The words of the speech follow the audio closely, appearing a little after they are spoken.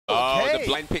The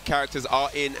blind pick characters are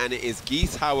in, and it is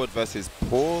Geese Howard versus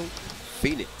Paul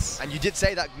Phoenix. And you did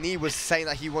say that Nee was saying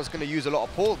that he was going to use a lot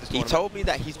of Paul this tournament. He told me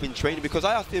that he's been training, because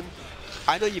I asked him,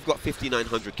 I know you've got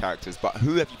 5,900 characters, but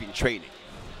who have you been training?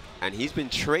 And he's been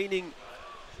training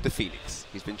the Phoenix.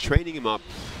 He's been training him up.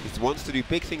 He wants to do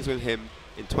big things with him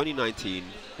in 2019.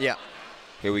 Yeah.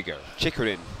 Here we go.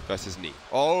 Chikurin versus Nee.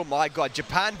 Oh my God,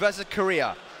 Japan versus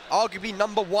Korea. Arguably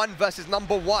 #1 versus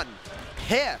 #1.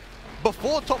 Here,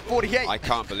 before top 48. I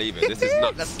can't believe it. This is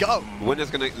nuts. Let's go.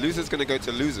 Loser's gonna go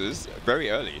to losers very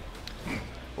early.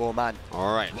 Oh man.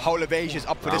 All right. Whole of Asia's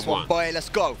up for this one, boy. Let's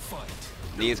go.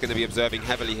 Nee is gonna be observing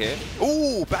heavily here.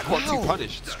 Ooh, back 1-2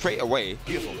 punished straight away.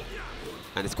 Beautiful.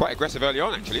 And it's quite aggressive early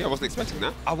on, actually. I wasn't expecting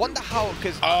that. I wonder how,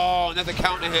 because... Oh, another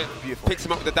counter hit. Beautiful. Picks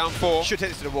him up with the down 4. Should hit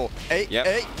this to the wall.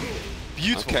 Yep.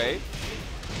 Beautiful. Okay.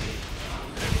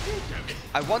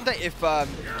 I wonder if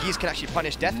Geese can actually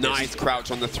punish Death. Nice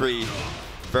crouch on the 3.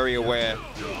 Very aware.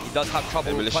 He does have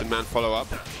trouble Demolition Man follow up.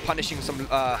 punishing some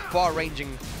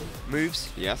far-ranging moves.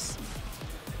 Yes.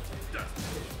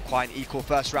 Quite an equal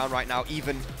first round right now,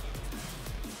 even.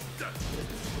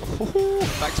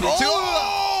 Back to me too.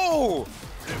 Oh!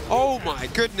 Oh my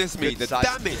goodness me, the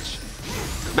damage.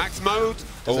 Max mode.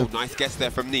 Oh, nice guess there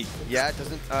from Nee. Yeah, it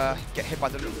doesn't get hit by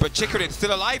the... But Chikurin's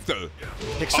still alive though.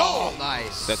 Oh,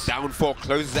 nice. The down 4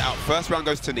 closes it out. First round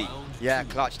goes to Nee. Yeah,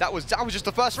 clutch. That was just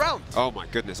the first round. Oh my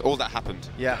goodness, all that happened.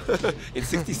 Yeah. In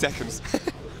 60 seconds.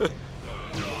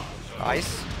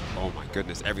 Nice. Oh my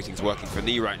goodness, everything's working for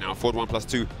Nee right now. Forward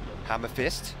 1+2. Hammer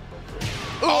fist.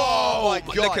 Oh my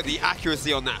God. Look at the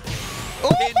accuracy on that.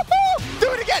 Oh,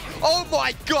 do it again. Oh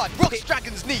my God. ROX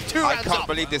Dragon's knee. 2 rounds up. I can't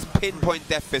believe this pinpoint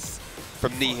death fist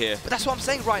from Nee here. But that's what I'm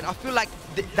saying, Ryan. I feel like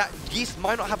that Geese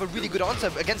might not have a really good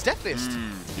answer against Death Fist.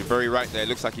 You're very right there. It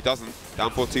looks like he doesn't.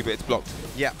 Down 4-2, but it's blocked.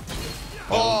 Yeah.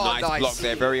 Oh, nice block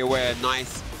there. Very aware.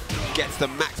 Nice. Gets the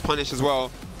max punish as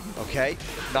well. Okay.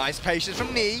 Nice patience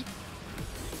from Nee.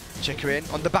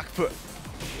 Chikurin on the back foot.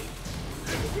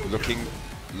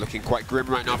 Looking quite grim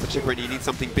right now for Chikurin. He needs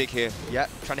something big here. Yeah,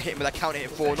 trying to hit him with a counter hit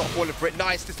 4, not falling for it.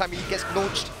 Nice, this time he gets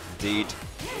launched. Indeed.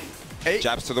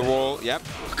 Jabs to the wall, yep.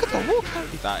 Look at the wall carry.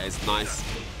 That is nice.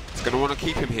 He's going to want to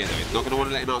keep him here though. He's not going to want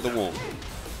to let him out of the wall.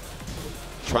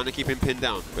 Trying to keep him pinned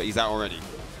down, but he's out already.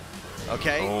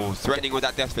 Okay. Oh, threatening with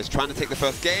that death fist. Trying to take the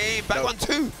first game. Back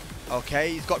 1-2.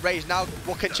 Okay, he's got rage now.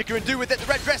 What can Chikurin do with it? The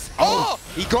red dress. Oh!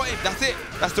 He got him. That's it.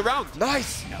 That's the round.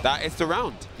 Nice. That is the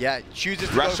round. Yeah, chooses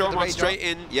to Rash go for the on rage straight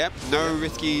in. Yep. No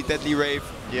risky deadly rave.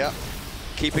 Yeah.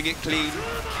 Keeping it clean.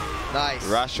 Nice.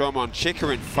 Rashom on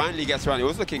Chikurin finally gets around. It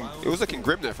was looking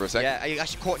grim there for a second. Yeah, he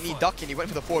actually caught Nee ducking. He went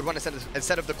for the forward 1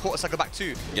 instead of the quarter cycle back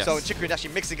 2. Yes. So Chikurin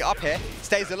actually mixing it up here.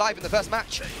 Stays alive in the first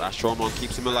match. Rashom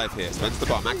keeps him alive here. Spends the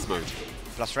bar, max mode.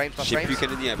 Plus range, plus Ship range.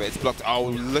 in the air, but it's blocked. Oh,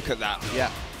 look at that. Yeah.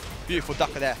 Beautiful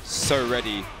ducker there. So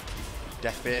ready.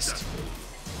 Death fist.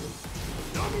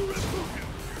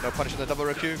 No punish on the double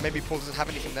Roku. Maybe Paul doesn't have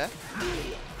anything there.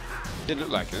 Didn't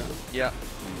look like it. Yeah.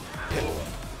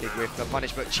 Big whiff, no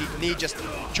punish, but cheap Nee just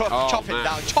chopping him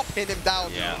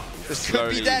down. Yeah. This could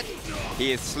be dead.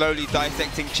 He is slowly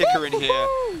dissecting Chikurin here.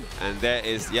 And there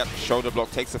is, yep, shoulder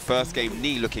block takes the first game.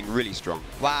 Nee looking really strong.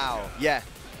 Wow, yeah.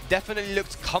 Definitely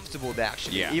looked comfortable there,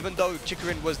 actually. Yeah. Even though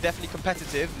Chikurin was definitely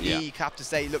competitive, yeah. Nee, have to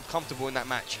say, looked comfortable in that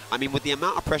match. I mean, with the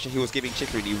amount of pressure he was giving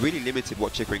Chikurin, he really limited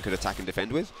what Chikurin could attack and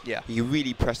defend with. Yeah. He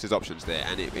really pressed his options there,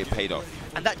 and it paid off.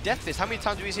 And that Death Fist, how many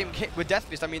times do we see him hit with Death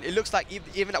Fist? I mean, it looks like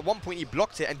even at one point he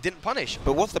blocked it and didn't punish.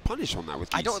 But what's the punish on that with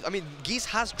Geese? I mean, Geese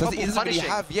has trouble punishing.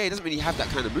 He doesn't really have that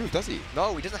kind of move, does he?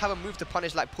 No, he doesn't have a move to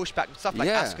punish like pushback and stuff like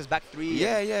Asuka's back 3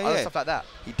 and stuff like that.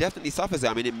 He definitely suffers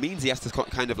there. I mean, it means he has to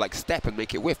kind of like step and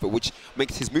make it whiff, but which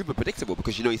makes his movement predictable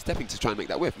because you know he's stepping to try and make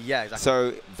that whiff. Yeah, exactly.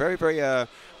 So very, very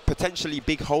potentially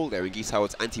big hole there in Geese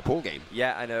Howard's anti-Paul game.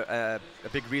 Yeah, and a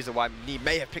big reason why Nee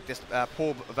may have picked this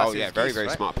Paul versus Oh yeah, very, Geese, very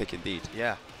right? smart pick indeed.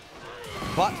 Yeah.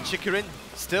 But Chikurin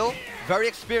still very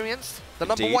experienced. The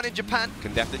 #1 in Japan.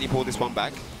 Can definitely pull this one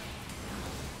back.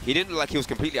 He didn't look like he was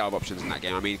completely out of options in that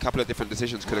game. I mean, a couple of different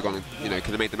decisions could have gone, you know, could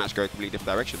have made the match go a completely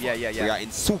different direction. Yeah. We are in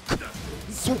Souk.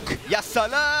 Souk. Ya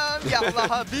salam, ya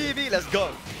Allah habibi, let's go.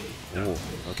 Oh,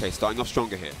 okay, starting off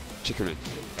stronger here. Chikurin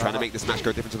trying to make this match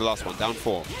go different to the last one. Down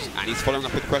 4. And he's following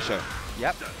up with pressure.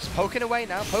 Yep, just poking away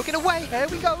now. Poking away. Here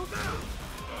we go.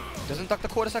 Doesn't duck the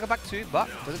quarter cycle back 2, but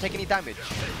doesn't take any damage.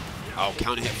 Oh,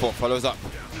 counter hit 4 follows up.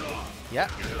 Yeah.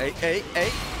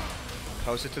 Hey.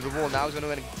 Closer to the wall now. He's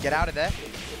going to get out of there.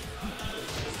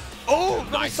 Oh,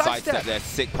 nice side step there.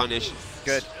 Sick punish.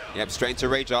 Good. Yep, straight into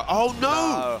Rage Art. Oh,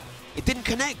 no! It didn't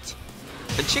connect.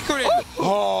 And Chikurin.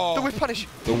 Oh, the whiff punish.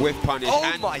 The whiff punish. Oh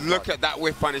and my look God. at that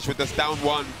whiff punish with this down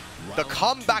 1. The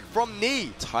comeback from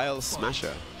Knee. Tile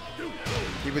smasher.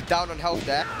 He was down on health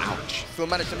there. Ouch. Still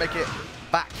managed to make it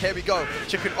back. Here we go.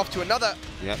 Chikurin off to another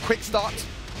quick start.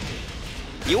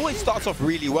 He always starts off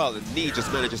really well, and Knee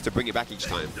just manages to bring it back each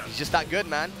time. He's just that good,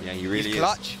 man. Yeah, he really He's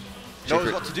clutch.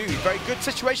 Knows what to do. He's very good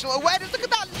situational awareness. Look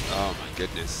at that. Oh my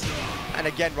goodness. And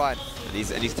again, Ryan.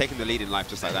 And he's taking the lead in life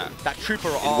just like that. That trooper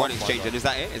in one exchange. And is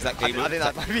that it? Is that game? I think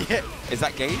that might be it. Is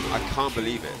that game? I can't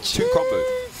believe it. 2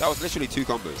 combos. That was literally 2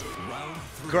 combos.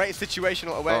 Great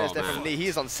situational awareness there from Knee. He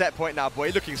is on set point now, boy.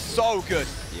 Looking so good.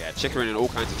 Yeah, Chikurin in all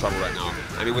kinds of trouble right now.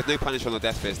 I mean, with no punish on the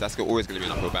Death Fist, that's always going to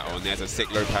be an uphill battle. And there's a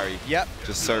sick low parry. Yep.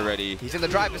 Just so ready. He's in the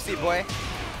driver's seat, boy.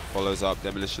 Follows up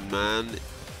Demolition Man.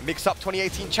 Mixup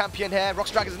 2018 champion here.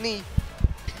 ROX Dragon's Knee.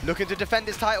 Looking to defend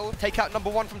his title. Take out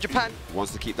 #1 from Japan.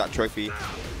 Wants to keep that trophy.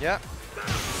 Yeah.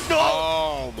 No!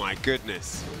 Oh my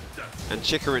goodness. And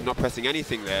Chikurin not pressing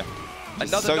anything there.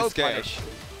 Another so no scared. punish.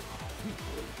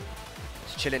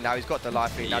 He's chilling now. He's got the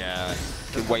life lead. Yeah.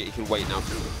 He can wait now.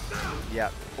 Yeah.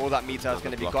 All that meter is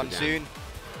going to be gone soon.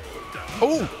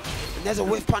 Oh! And there's a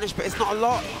whiff punish, but it's not a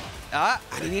lot.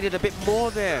 And he needed a bit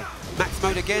more there. Max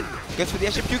mode again. Goes for the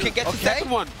Eshipuken, gets the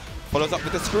second one. Follows up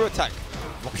with the screw attack.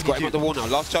 He's got him at the wall now.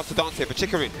 Last chance to dance here for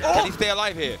Chikurin. Oh. Can he stay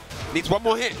alive here? Needs one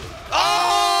more hit.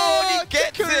 Oh! And he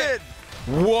gets it!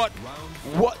 What?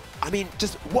 I mean,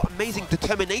 just what amazing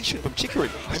determination from Chikurin.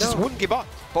 He just wouldn't give up.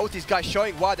 Both these guys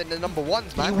showing why they're the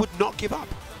 #1s, man. He would not give up.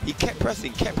 He kept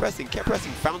pressing,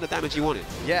 found the damage he wanted.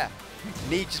 Yeah.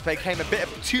 Knee just became a bit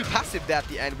too passive there at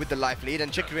the end with the life lead,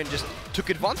 and Chikurin just took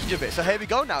advantage of it. So here we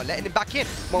go now, letting him back in.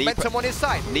 Momentum on his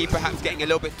side. Knee perhaps getting a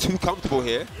little bit too comfortable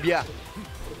here. Yeah.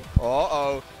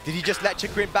 Uh-oh. Did he just let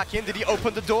Chikurin back in? Did he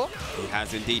open the door? He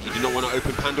has indeed. He did not want to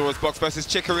open Pandora's box versus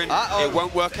Chikurin. It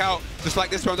won't work out. Just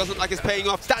like this one, doesn't like it's paying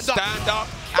off. Stand up.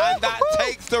 And that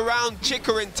takes the round.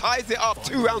 Chikurin ties it up,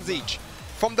 2 rounds each.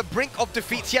 From the brink of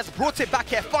defeat, he has brought it back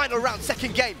here. Final round,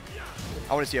 second game.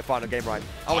 I want to see a final game, Ryan.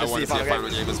 I want to see a final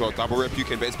game as well. Double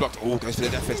Repukin, but it's blocked. Oh, goes for the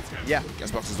Death Fist. Yeah. Gets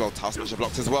blocked as well. Tile Smasher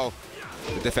blocked as well.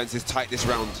 The defense is tight this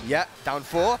round. Yeah, down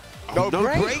 4. No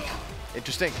break.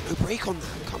 Interesting. No break on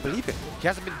that. Can't believe it. He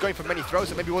hasn't been going for many throws,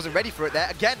 so maybe he wasn't ready for it there.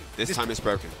 Again. This time it's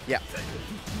broken. Yeah.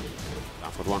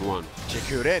 Down for 1-1.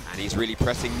 Chikurin. And he's really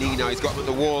pressing Knee now. He's got him on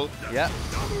the wall. Yeah.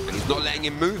 And he's not letting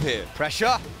him move here.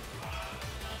 Pressure.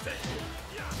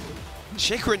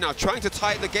 Chikurin now trying to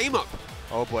tie the game up.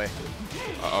 Oh boy.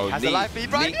 Uh-oh. Has the life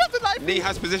lead, Ryan. He has the life lead. Knee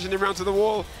has positioned him round to the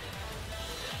wall.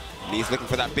 Knee's looking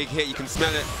for that big hit. You can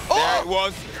smell it. Oh! There it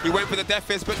was. He went for the Death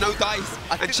Fist, but no dice.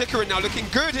 And Chikurin now looking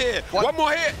good here. One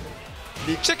more hit.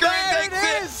 Chikurin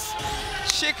takes it.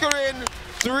 Chikurin,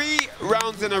 3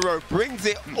 rounds in a row. Brings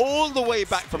it all the way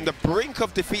back from the brink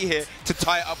of defeat here to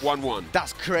tie it up 1-1.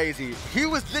 That's crazy. He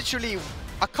was literally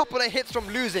a couple of hits from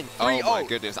losing. 3-0. Oh my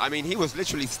goodness. I mean, he was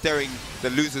literally staring the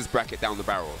loser's bracket down the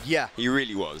barrel. Yeah. He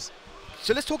really was.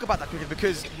 So let's talk about that quickly,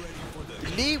 because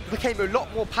Knee became a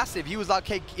lot more passive. He was like,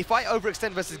 okay, if I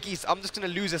overextend versus Geese, I'm just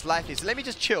going to lose this life lead. So let me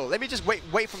just chill. Let me just wait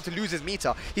for him to lose his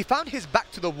meter. He found his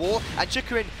back to the wall, and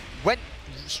Chikurin went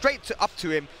straight up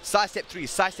to him. Sidestep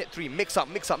 3, mix up.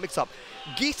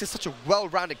 Geese is such a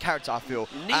well-rounded character, I feel.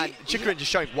 And Chikurin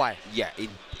just showing why. Yeah,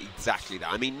 exactly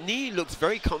that. I mean, Knee looks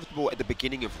very comfortable at the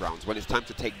beginning of rounds when it's time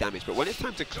to take damage, but when it's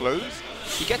time to close,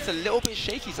 he gets a little bit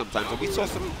shaky sometimes. And we saw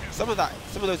some of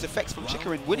those effects from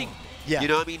Chikurin winning. Yeah. You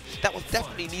know what I mean? That was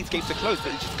definitely Knee's game to close,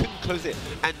 but he just couldn't close it.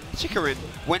 And Chikurin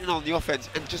went in on the offense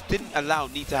and just didn't allow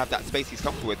Knee to have that space he's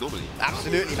comfortable with normally.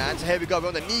 Absolutely, man. So here we go. We're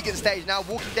on the Negan stage now,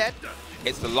 Walking Dead.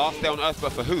 It's the last day on Earth,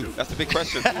 but for who? That's the big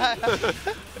question.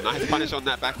 Nice punish on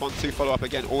that back 1-2 follow up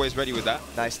again. Always ready with that.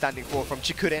 Nice standing forward from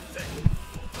Chikurin.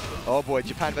 Oh boy,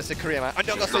 Japan versus Korea, man.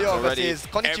 Annyeonghaseyo versus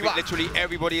Konnichiwa. Literally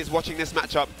everybody is watching this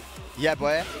matchup. Yeah,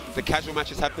 boy. The casual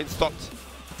matches have been stopped.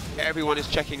 Everyone is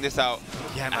checking this out.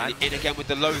 Yeah, man. And in again with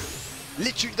the low.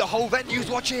 Literally the whole venue's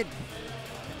watching.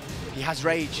 He has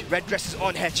rage. Red dress is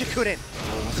on here. Chikurin.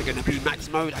 Oh, what's it going to be? Max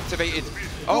mode activated.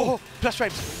 Oh, plus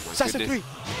frames. Sidestep 3.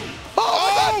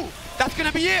 Oh! That's going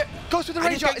to be it. Goes with the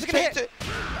rage out. Is it going to hit?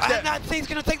 And that thing's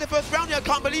going to take the first round here. I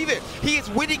can't believe it. He is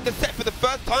winning the set for the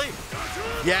first time.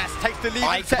 Yes, takes the lead.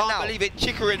 I can't believe it.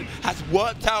 Chikurin has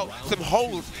worked out some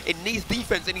holes in Knee's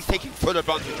defense, and he's taking full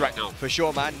advantage right now. For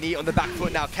sure, man. Knee on the back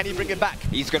foot now. Can he bring it back?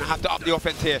 He's going to have to up the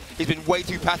offense here. He's been way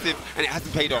too passive, and it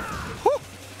hasn't paid off.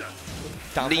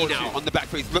 Knee now on the back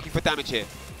foot. He's looking for damage here.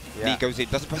 Yeah. Knee goes in.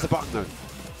 Doesn't press the button, though.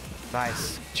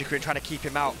 Nice. Chikurin trying to keep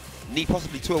him out. Knee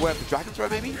possibly too aware of the Dragon Throw,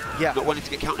 maybe? Yeah. Not wanting to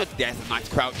get countered. There's a nice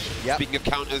crouch. Yep. Speaking of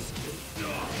counters,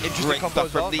 interesting great stuff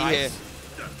from Knee here.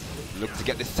 Looking to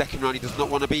get this second round. He does not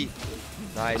want to be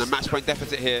on a match point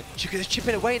deficit here. Chikurin's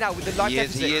chipping away now with the life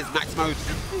deficit. He is. Max mode.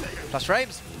 Plus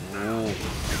frames.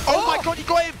 Oh my god, he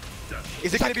got him!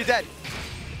 Is it going to be dead?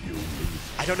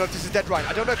 I don't know if this is dead, Ryan.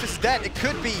 I don't know if this is dead. It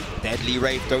could be. Deadly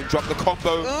Wraith, don't drop the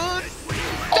combo.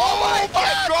 Oh my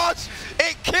gosh!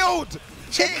 It killed!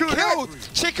 Chikurin. It killed!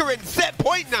 Chikurin, set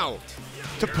point now!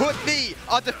 To put me,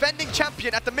 our defending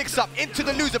champion at the mix-up, into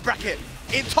the loser bracket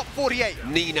in top 48.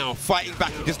 Knee now fighting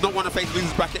back. He does not want to face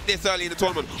losers bracket this early in the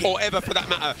tournament, or ever for that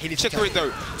matter. Chikurin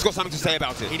though, he's got something to say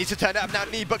about it. He needs to turn it up now,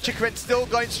 Knee, but Chikurin still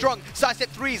going strong. Side step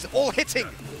threes, all hitting.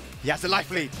 He has the life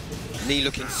lead. Knee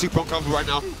looking super uncomfortable right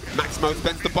now. Maximo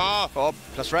spends the bar. Oh,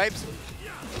 plus Raves.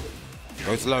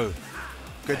 Goes low.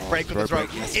 Good break with the throw.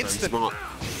 Yes, instant. Smart.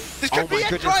 This could be my it,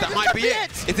 goodness, Ryan. that might be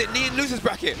it. Is it Knee in losers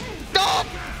bracket? Oh,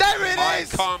 there it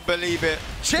is. I can't believe it.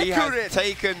 Chikurin. He has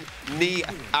taken Knee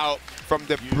out from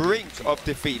the brink of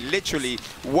defeat, literally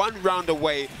 1 round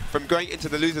away from going into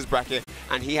the losers bracket,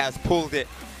 and he has pulled it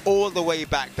all the way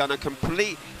back, done a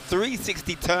complete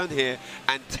 360 turn here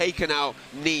and taken out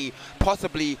Knee,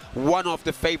 possibly one of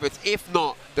the favorites, if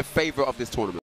not the favorite of this tournament.